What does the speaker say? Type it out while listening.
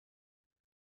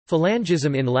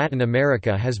Falangism in Latin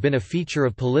America has been a feature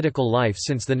of political life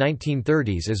since the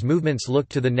 1930s as movements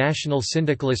looked to the national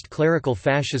syndicalist clerical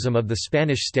fascism of the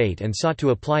Spanish state and sought to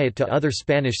apply it to other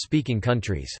Spanish-speaking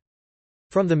countries.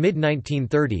 From the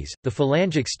mid-1930s, the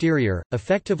Falange Exterior,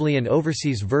 effectively an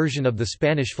overseas version of the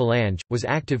Spanish Falange, was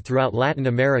active throughout Latin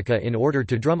America in order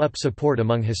to drum up support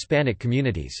among Hispanic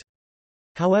communities.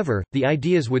 However, the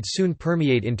ideas would soon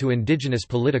permeate into indigenous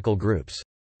political groups.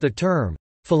 The term,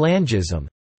 Falangism,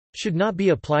 should not be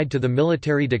applied to the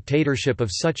military dictatorship of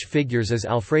such figures as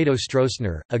Alfredo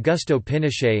Stroessner, Augusto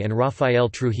Pinochet and Rafael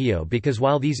Trujillo because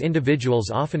while these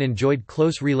individuals often enjoyed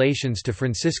close relations to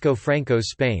Francisco Franco's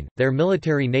Spain, their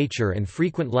military nature and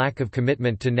frequent lack of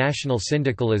commitment to national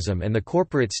syndicalism and the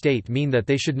corporate state mean that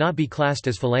they should not be classed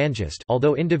as Falangist,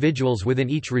 although individuals within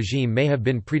each regime may have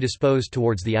been predisposed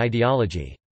towards the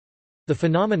ideology. The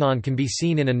phenomenon can be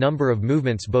seen in a number of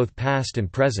movements both past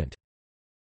and present.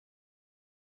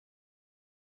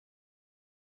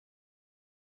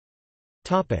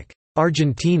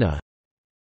 Argentina.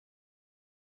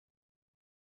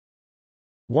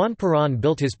 Juan Perón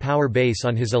built his power base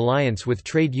on his alliance with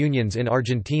trade unions in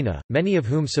Argentina, many of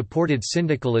whom supported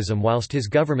syndicalism whilst his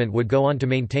government would go on to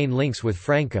maintain links with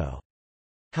Franco.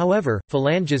 However,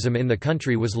 Falangism in the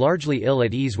country was largely ill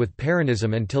at ease with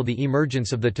Peronism until the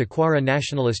emergence of the Tacuara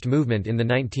nationalist movement in the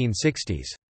 1960s.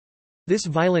 This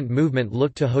violent movement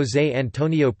looked to José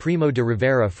Antonio Primo de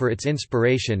Rivera for its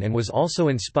inspiration and was also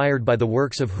inspired by the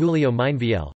works of Julio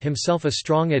Mainviel, himself a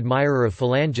strong admirer of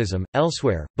Falangism.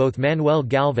 Elsewhere, both Manuel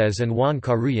Galvez and Juan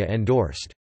Carulla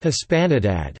endorsed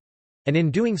Hispanidad, and in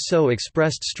doing so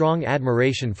expressed strong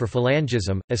admiration for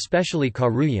Falangism, especially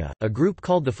Carulla. A group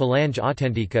called the Falange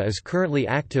Auténtica is currently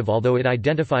active, although it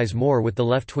identifies more with the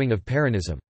left wing of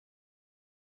Peronism.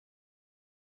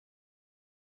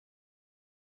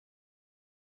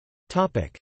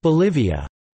 Bolivia.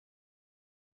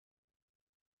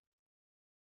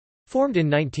 Formed in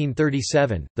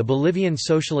 1937, the Bolivian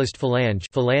Socialist Falange,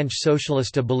 Falange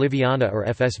Socialista Boliviana or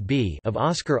FSB, of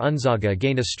Oscar Unzaga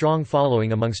gained a strong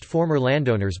following amongst former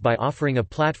landowners by offering a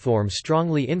platform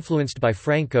strongly influenced by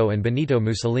Franco and Benito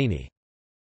Mussolini.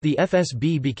 The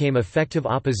FSB became effective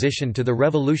opposition to the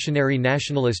revolutionary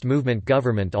nationalist movement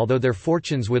government, although their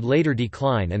fortunes would later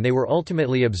decline and they were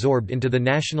ultimately absorbed into the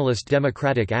Nationalist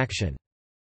Democratic Action.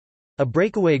 A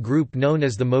breakaway group known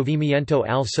as the Movimiento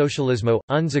al Socialismo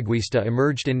Unzaguista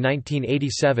emerged in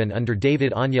 1987 under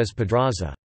David Áñez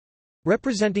Pedraza.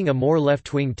 Representing a more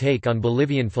left-wing take on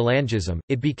Bolivian Falangism,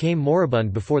 it became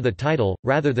moribund before the title,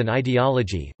 rather than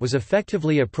ideology, was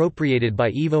effectively appropriated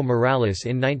by Evo Morales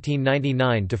in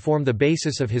 1999 to form the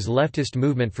basis of his leftist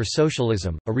movement for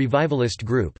socialism. A revivalist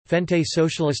group, Frente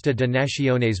Socialista de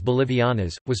Naciones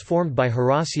Bolivianas, was formed by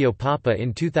Horacio Papa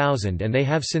in 2000 and they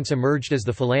have since emerged as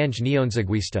the Falange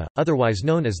Neonzaguista, otherwise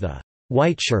known as the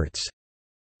White Shirts.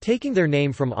 Taking their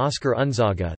name from Oscar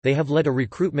Unzaga, they have led a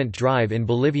recruitment drive in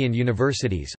Bolivian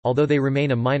universities, although they remain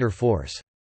a minor force.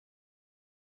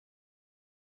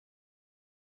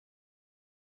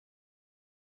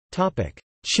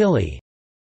 Chile.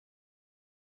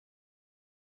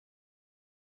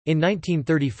 In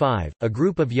 1935, a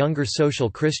group of younger social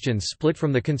Christians split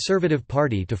from the Conservative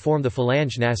Party to form the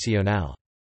Falange Nacional.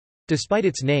 Despite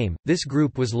its name, this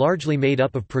group was largely made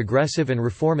up of progressive and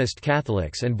reformist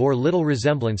Catholics and bore little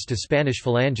resemblance to Spanish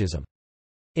Falangism.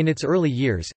 In its early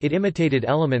years, it imitated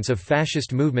elements of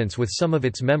fascist movements with some of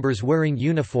its members wearing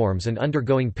uniforms and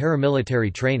undergoing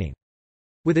paramilitary training.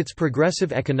 With its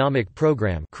progressive economic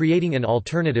program creating an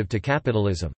alternative to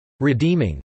capitalism,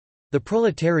 redeeming the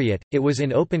proletariat, it was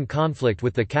in open conflict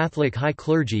with the Catholic high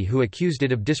clergy who accused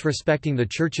it of disrespecting the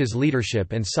Church's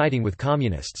leadership and siding with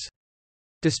communists.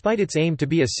 Despite its aim to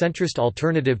be a centrist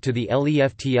alternative to the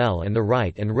LEFTL and the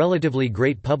right and relatively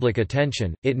great public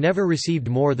attention, it never received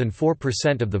more than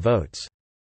 4% of the votes.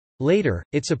 Later,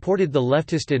 it supported the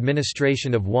leftist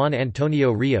administration of Juan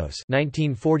Antonio Ríos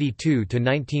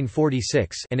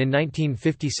 (1942–1946) and in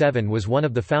 1957 was one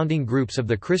of the founding groups of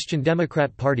the Christian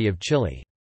Democrat Party of Chile.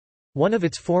 One of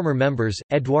its former members,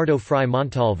 Eduardo Frei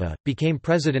Montalva, became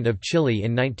president of Chile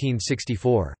in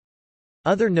 1964.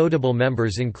 Other notable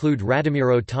members include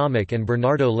Radimiro Tomic and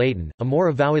Bernardo Leighton. A more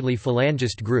avowedly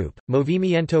Falangist group,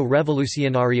 Movimiento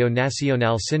Revolucionario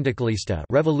Nacional Sindicalista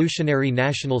Revolutionary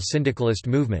National Syndicalist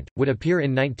Movement, would appear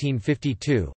in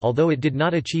 1952, although it did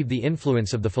not achieve the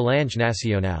influence of the Falange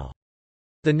Nacional.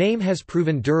 The name has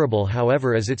proven durable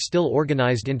however as it still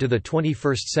organized into the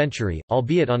 21st century,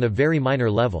 albeit on a very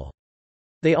minor level.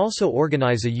 They also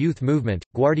organize a youth movement,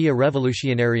 Guardia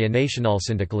Revolucionaria Nacional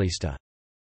Sindicalista.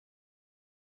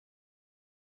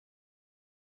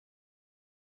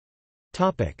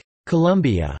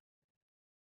 Colombia.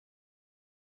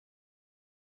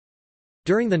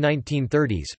 During the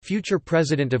 1930s, future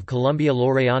President of Colombia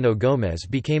Laureano Gómez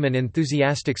became an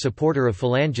enthusiastic supporter of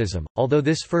Falangism, although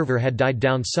this fervor had died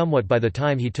down somewhat by the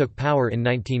time he took power in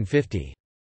 1950.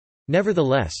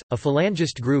 Nevertheless, a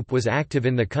Falangist group was active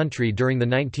in the country during the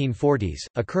 1940s.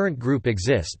 A current group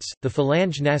exists, the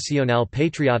Falange Nacional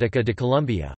Patriótica de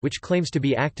Colombia, which claims to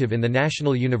be active in the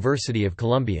National University of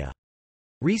Colombia.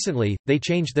 Recently, they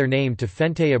changed their name to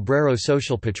Frente Obrero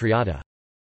Social Patriota.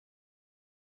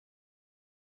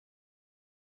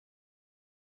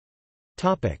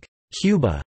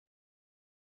 Cuba.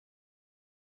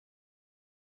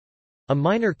 A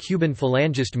minor Cuban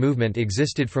Falangist movement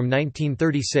existed from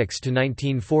 1936 to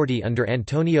 1940 under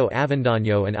Antonio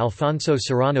Avendaño and Alfonso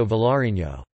Serrano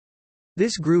Villarino.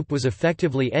 This group was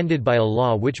effectively ended by a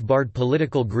law which barred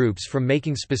political groups from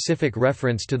making specific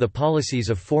reference to the policies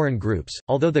of foreign groups.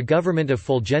 Although the government of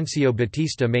Fulgencio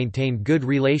Batista maintained good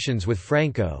relations with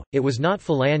Franco, it was not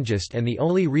Falangist, and the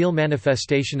only real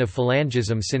manifestation of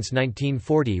Falangism since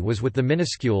 1940 was with the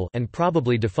minuscule and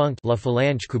probably defunct La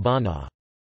Falange Cubana.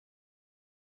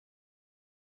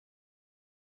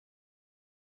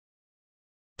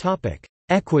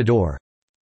 Ecuador.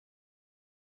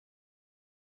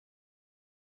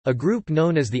 A group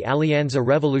known as the Alianza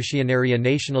Revolucionaria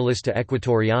Nacionalista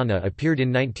Ecuatoriana appeared in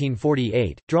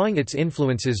 1948, drawing its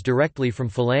influences directly from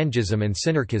Falangism and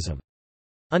synarchism.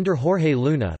 Under Jorge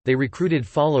Luna, they recruited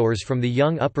followers from the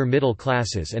young upper middle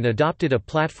classes and adopted a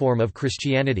platform of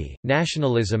Christianity,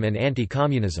 nationalism and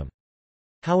anti-communism.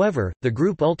 However, the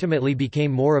group ultimately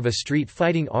became more of a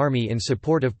street-fighting army in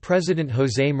support of President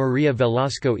José María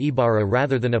Velasco Ibarra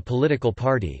rather than a political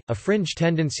party. A fringe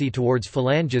tendency towards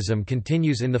Falangism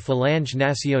continues in the Falange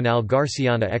Nacional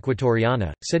Garciana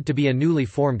Ecuatoriana, said to be a newly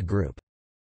formed group.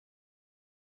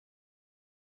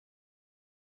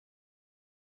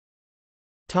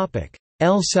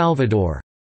 El Salvador.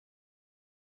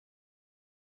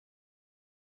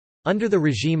 Under the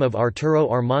regime of Arturo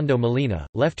Armando Molina,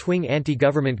 left-wing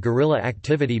anti-government guerrilla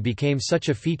activity became such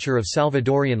a feature of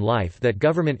Salvadorian life that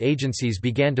government agencies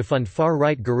began to fund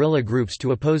far-right guerrilla groups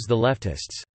to oppose the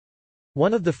leftists.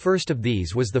 One of the first of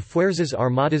these was the Fuerzas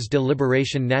Armadas de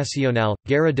Liberación Nacional,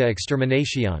 Guerra de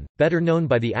Exterminación, better known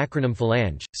by the acronym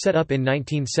Falange, set up in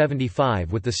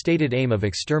 1975 with the stated aim of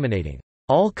exterminating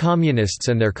all communists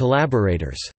and their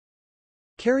collaborators.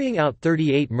 Carrying out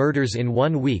 38 murders in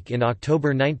 1 week in October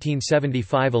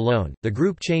 1975 alone, the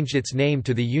group changed its name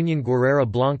to the Unión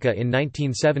Guerrera Blanca in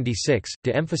 1976,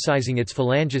 de-emphasizing its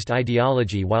Falangist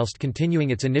ideology whilst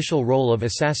continuing its initial role of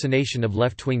assassination of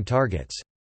left-wing targets.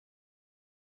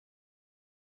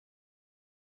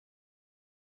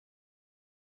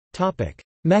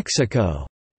 Mexico.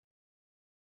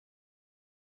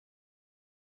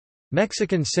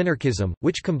 Mexican synarchism,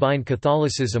 which combined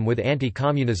Catholicism with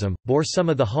anti-communism, bore some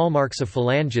of the hallmarks of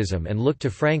Falangism and looked to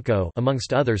Franco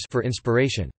amongst others for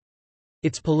inspiration.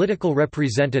 Its political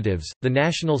representatives, the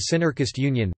National Synarchist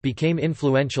Union, became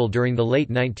influential during the late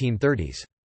 1930s.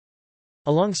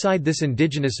 Alongside this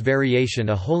indigenous variation,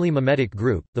 a wholly mimetic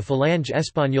group, the Falange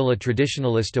Española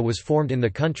Tradicionalista, was formed in the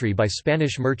country by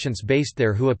Spanish merchants based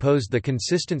there who opposed the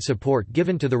consistent support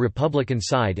given to the Republican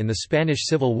side in the Spanish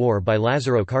Civil War by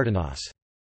Lázaro Cárdenas.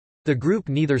 The group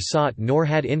neither sought nor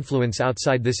had influence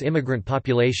outside this immigrant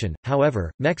population.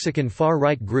 However, Mexican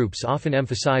far-right groups often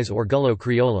emphasize Orgullo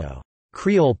Criollo,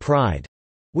 Creole pride,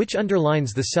 which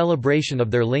underlines the celebration of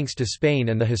their links to Spain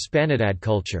and the Hispanidad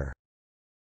culture.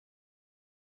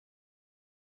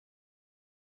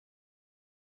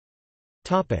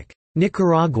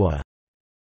 Nicaragua.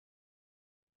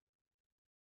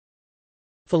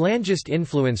 Falangist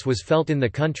influence was felt in the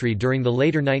country during the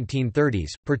later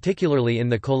 1930s, particularly in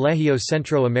the Colegio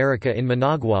Centro America in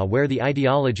Managua, where the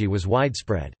ideology was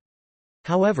widespread.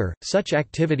 However, such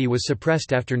activity was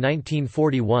suppressed after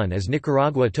 1941 as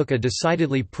Nicaragua took a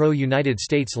decidedly pro-United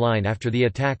States line after the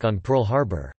attack on Pearl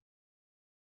Harbor.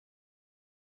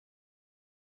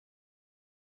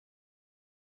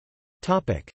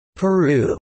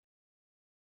 Peru.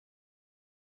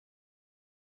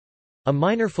 A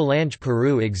minor Falange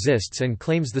Peru exists and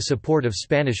claims the support of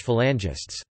Spanish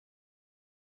Falangists.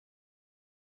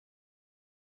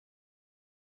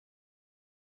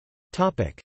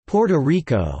 Puerto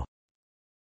Rico.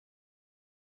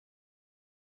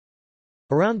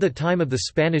 Around the time of the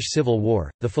Spanish Civil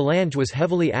War, the Falange was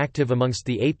heavily active amongst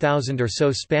the 8,000 or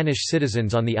so Spanish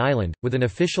citizens on the island, with an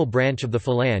official branch of the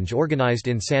Falange organized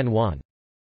in San Juan.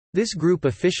 This group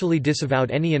officially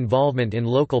disavowed any involvement in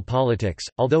local politics,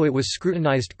 although it was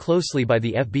scrutinized closely by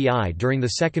the FBI during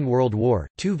the Second World War.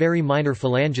 Two very minor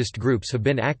Falangist groups have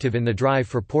been active in the drive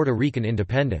for Puerto Rican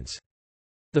independence.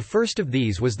 The first of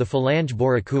these was the Falange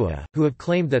Boricua, who have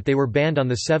claimed that they were banned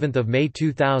on 7 May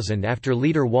 2000 after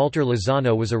leader Walter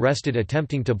Lozano was arrested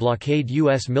attempting to blockade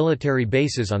U.S. military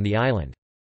bases on the island.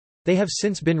 They have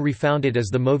since been refounded as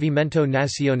the Movimiento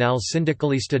Nacional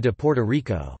Sindicalista de Puerto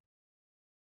Rico.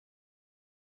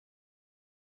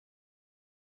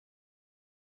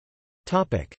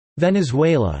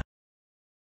 Venezuela.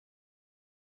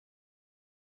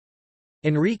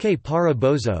 Enrique Parra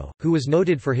Bozo, who was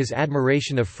noted for his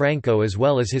admiration of Franco as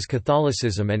well as his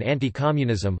Catholicism and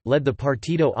anti-communism, led the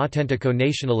Partido Auténtico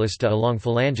Nacionalista along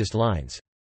Falangist lines.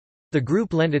 The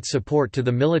group lent its support to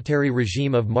the military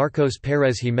regime of Marcos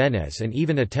Pérez Jiménez and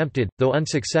even attempted, though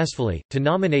unsuccessfully, to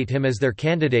nominate him as their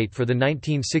candidate for the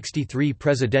 1963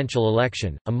 presidential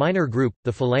election. A minor group,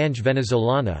 the Falange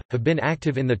Venezolana, have been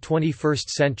active in the 21st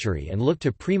century and look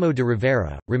to Primo de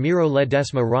Rivera, Ramiro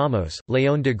Ledesma Ramos,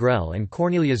 León de Grel, and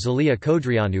Cornelia Zelaya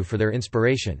Codreanu for their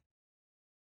inspiration.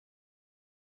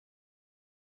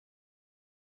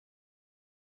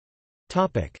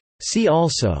 See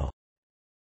also: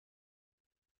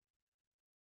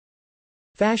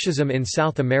 Fascism in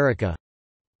South America,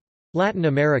 Latin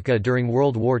America during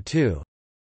World War II.